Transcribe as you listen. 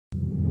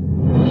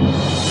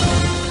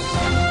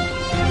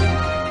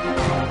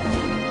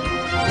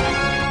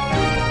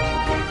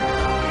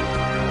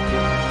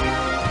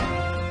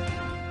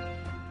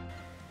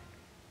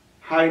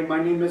Hi,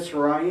 my name is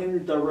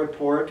Ryan, the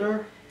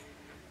reporter.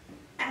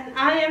 And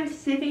I am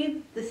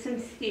Sydney, the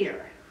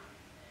sincere.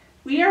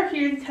 We are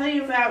here to tell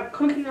you about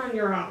cooking on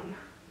your own.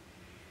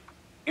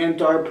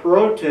 And our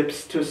pro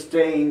tips to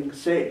staying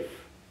safe.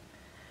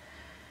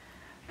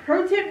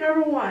 Pro tip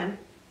number 1,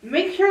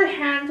 make sure to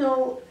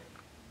handle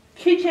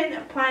kitchen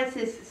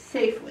appliances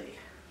safely.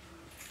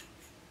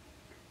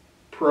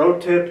 Pro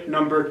tip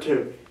number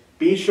 2,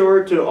 be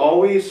sure to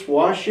always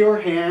wash your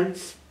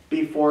hands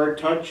before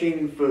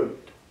touching food.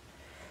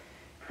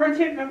 Pro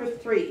tip number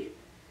 3,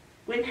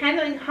 when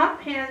handling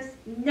hot pans,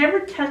 never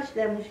touch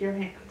them with your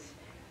hands.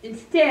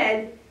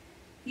 Instead,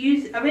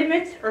 use oven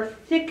mitts or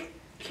thick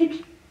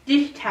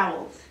dish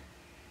towels.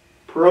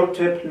 Pro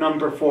tip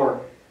number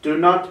 4, do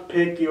not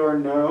pick your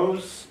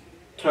nose,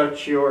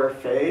 touch your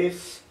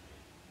face,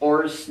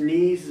 or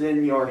sneeze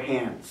in your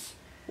hands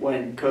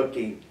when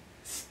cooking.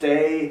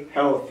 Stay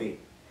healthy.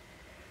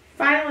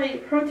 Finally,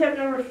 pro tip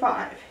number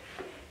 5,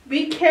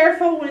 be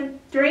careful when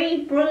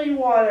draining boiling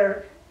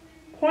water.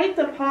 Point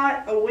the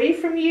pot away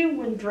from you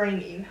when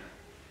draining.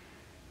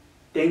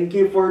 Thank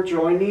you for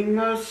joining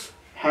us.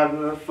 Have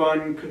a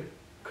fun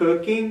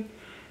cooking.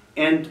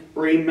 And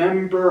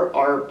remember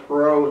our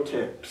pro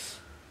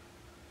tips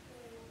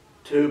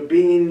to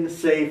being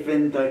safe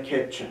in the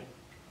kitchen.